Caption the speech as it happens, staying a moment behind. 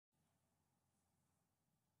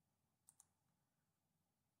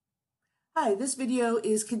Hi, this video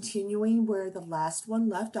is continuing where the last one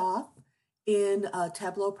left off. In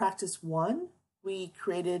Tableau Practice 1, we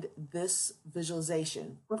created this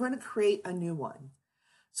visualization. We're going to create a new one.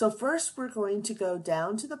 So first we're going to go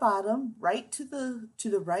down to the bottom, right to the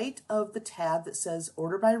right of the tab that says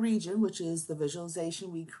Order by Region, which is the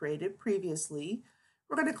visualization we created previously.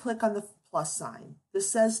 We're going to click on the plus sign. This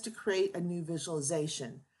says to create a new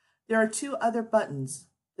visualization. There are two other buttons.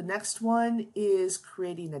 The next one is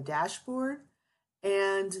creating a dashboard,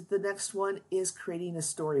 and the next one is creating a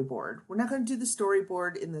storyboard. We're not going to do the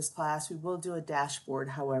storyboard in this class. We will do a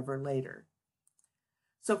dashboard, however, later.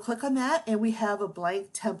 So click on that, and we have a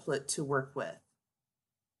blank template to work with.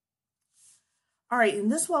 All right, in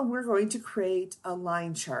this one, we're going to create a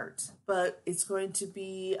line chart, but it's going to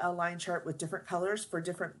be a line chart with different colors for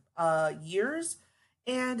different years,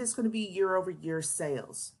 and it's going to be year-over-year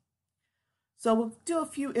sales. So we'll do a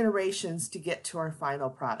few iterations to get to our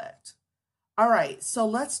final product. All right, so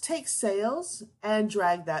let's take sales and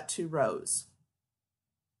drag that 2 rows.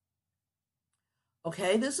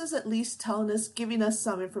 Okay, this is at least giving us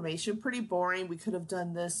some information. Pretty boring. We could have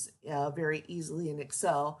done this very easily in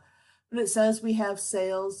Excel, but it says we have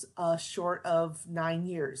sales short of 9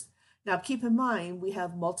 years. Now keep in mind, we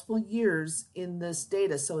have multiple years in this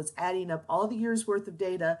data, so it's adding up all the years worth of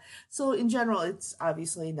data. So in general, it's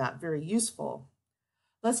obviously not very useful.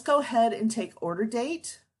 Let's go ahead and take order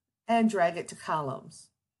date and drag it to columns.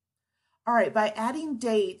 All right, by adding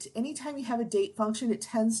date, anytime you have a date function, it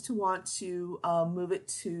tends to want to move it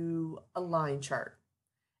to a line chart.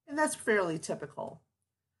 And that's fairly typical.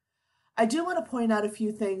 I do want to point out a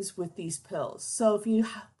few things with these pills. So if you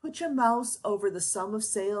put your mouse over the sum of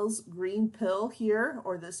sales green pill here,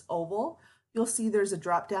 or this oval, you'll see there's a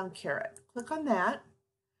drop-down caret. Click on that,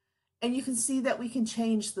 and you can see that we can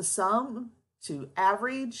change the sum to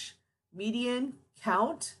average, median,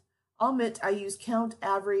 count. I'll admit I use count,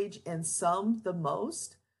 average, and sum the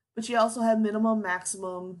most, but you also have minimum,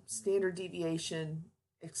 maximum, standard deviation,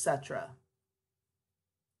 etc.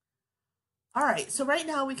 All right, so right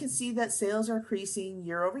now we can see that sales are increasing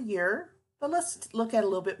year over year, but let's look at a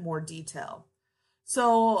little bit more detail.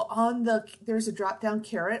 So there's a drop-down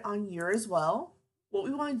caret on year as well. What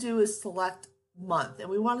we want to do is select month, and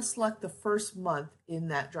we want to select the first month in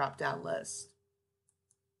that drop-down list.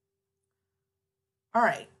 All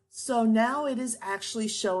right, so now it is actually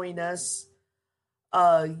showing us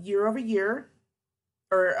year over year,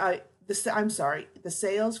 or the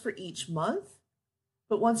sales for each month.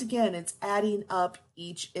 But once again, it's adding up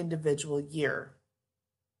each individual year.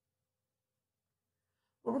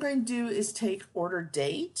 What we're going to do is take order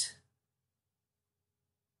date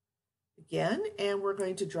again, and we're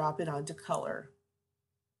going to drop it onto color.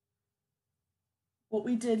 What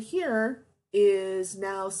we did here is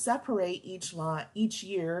now separate each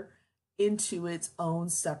year into its own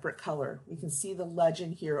separate color. We can see the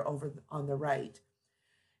legend here over on the right.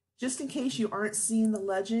 Just in case you aren't seeing the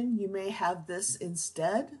legend, you may have this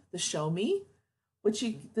instead, the show me,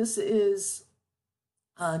 this is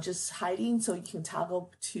just hiding so you can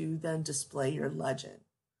toggle to then display your legend.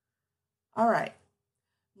 All right,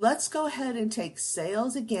 let's go ahead and take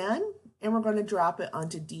sales again, and we're going to drop it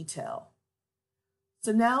onto detail.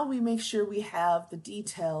 So now we make sure we have the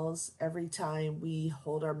details every time we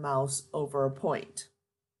hold our mouse over a point.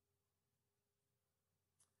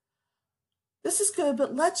 This is good,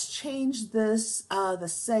 but let's change this, the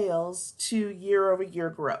sales to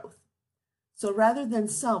year-over-year growth. So rather than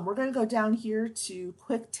sum, we're going to go down here to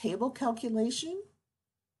quick table calculation,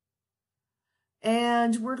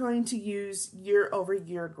 and we're going to use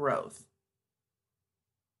year-over-year growth.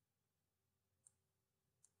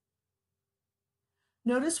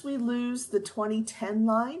 Notice we lose the 2010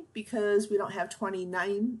 line because we don't have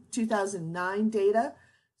 2009 data,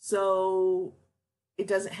 so it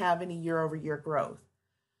doesn't have any year-over-year growth.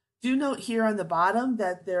 Do note here on the bottom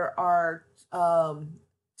that there are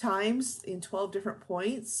times in 12 different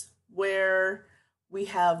points where we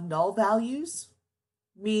have null values,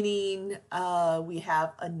 meaning we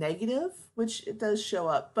have a negative, which it does show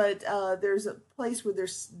up, but there's a place where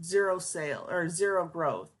there's zero sale or zero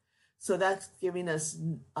growth. So that's giving us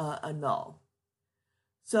a null.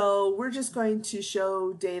 So we're just going to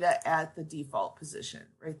show data at the default position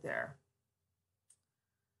right there.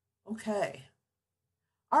 Okay.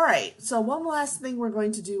 All right, so one last thing we're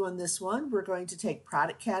going to do on this one, we're going to take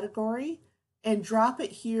product category and drop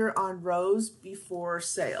it here on rows before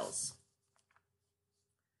sales.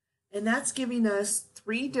 And that's giving us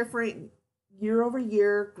 3 different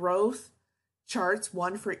year-over-year growth charts,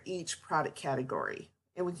 one for each product category.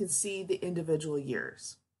 And we can see the individual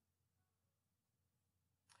years.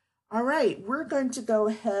 All right, we're going to go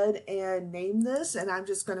ahead and name this, and I'm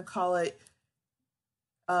just going to call it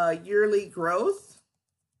yearly growth.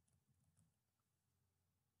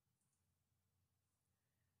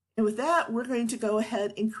 And with that, we're going to go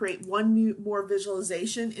ahead and create one more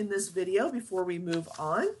visualization in this video before we move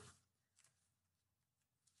on.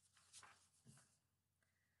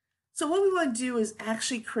 So what we want to do is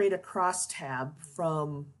actually create a crosstab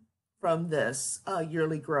from this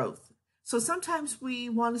yearly growth. So sometimes we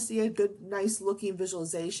want to see a good, nice looking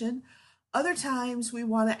visualization. Other times we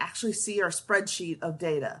want to actually see our spreadsheet of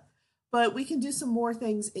data. But we can do some more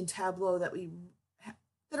things in Tableau that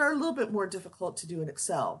are a little bit more difficult to do in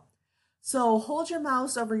Excel. So hold your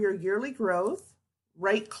mouse over your yearly growth,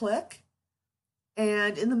 right click,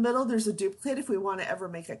 and in the middle there's a duplicate if we want to ever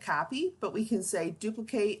make a copy, but we can say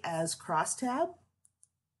duplicate as crosstab.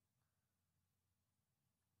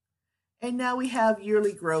 And now we have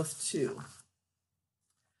yearly growth too.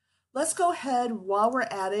 Let's go ahead while we're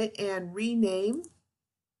at it and rename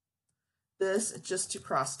this just to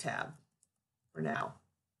crosstab for now.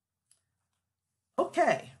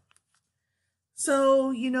 Okay.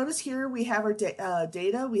 So you notice here we have our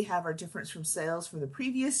data, we have our difference from sales from the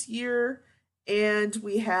previous year, and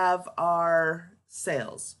we have our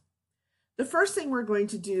sales. The first thing we're going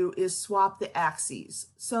to do is swap the axes.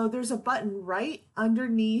 So there's a button right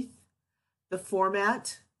underneath the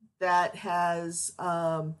format that has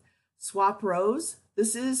swap rows.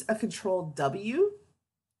 This is a Control W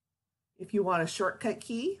if you want a shortcut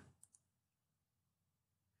key.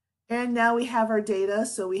 And now we have our data.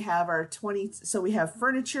 So we have our we have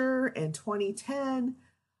furniture and 2010,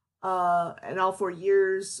 and all 4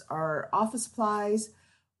 years are office supplies.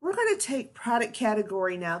 We're going to take product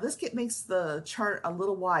category now. This makes the chart a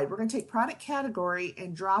little wide. We're going to take product category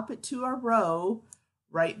and drop it to our row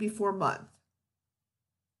right before month.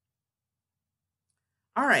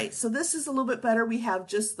 All right, so this is a little bit better. We have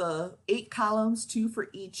just the 8 columns, 2 for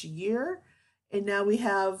each year. And now we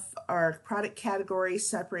have our product category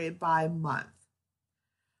separated by month.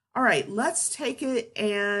 All right, let's take it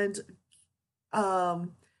and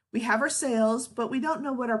we have our sales, but we don't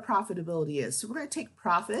know what our profitability is. So we're going to take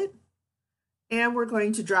profit and we're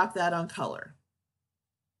going to drop that on color.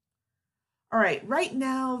 All right, right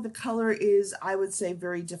now the color is, I would say,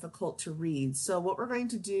 very difficult to read. So what we're going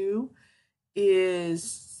to do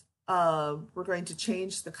is we're going to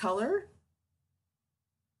change the color.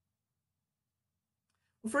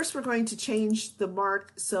 Well, first, we're going to change the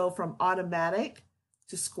mark, so from automatic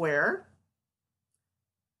to square.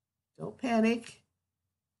 Don't panic.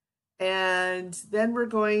 And then we're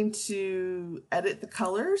going to edit the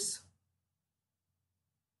colors.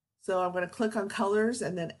 So I'm going to click on colors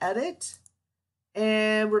and then edit.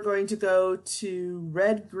 And we're going to go to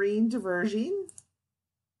red-green diverging.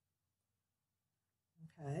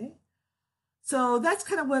 Okay. So that's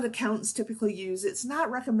kind of what accountants typically use. It's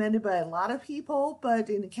not recommended by a lot of people,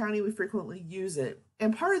 but in accounting we frequently use it.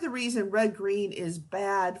 And part of the reason red-green is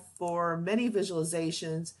bad for many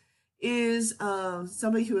visualizations is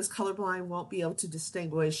somebody who is colorblind won't be able to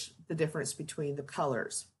distinguish the difference between the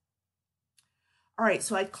colors. All right,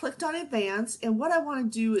 so I clicked on advance, and what I want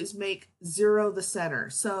to do is make 0 the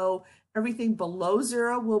center. So everything below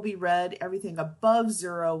 0 will be red, everything above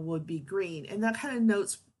 0 would be green, and that kind of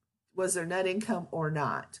notes was there net income or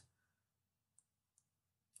not,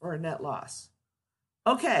 or a net loss.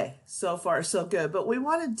 Okay, so far so good. But what we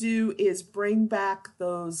want to do is bring back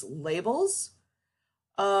those labels.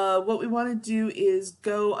 What we want to do is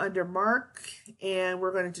go under mark, and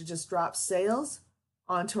we're going to just drop sales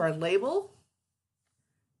onto our label,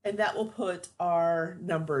 and that will put our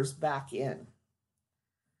numbers back in.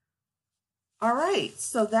 All right,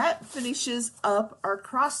 so that finishes up our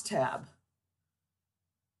crosstab.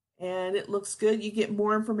 And it looks good. You get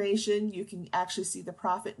more information. You can actually see the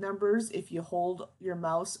profit numbers if you hold your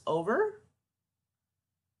mouse over.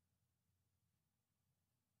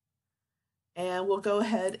 And we'll go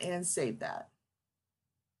ahead and save that.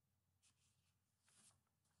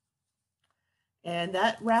 And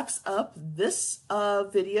that wraps up this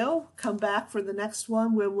video. Come back for the next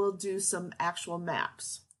one where we'll do some actual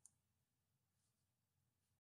maps.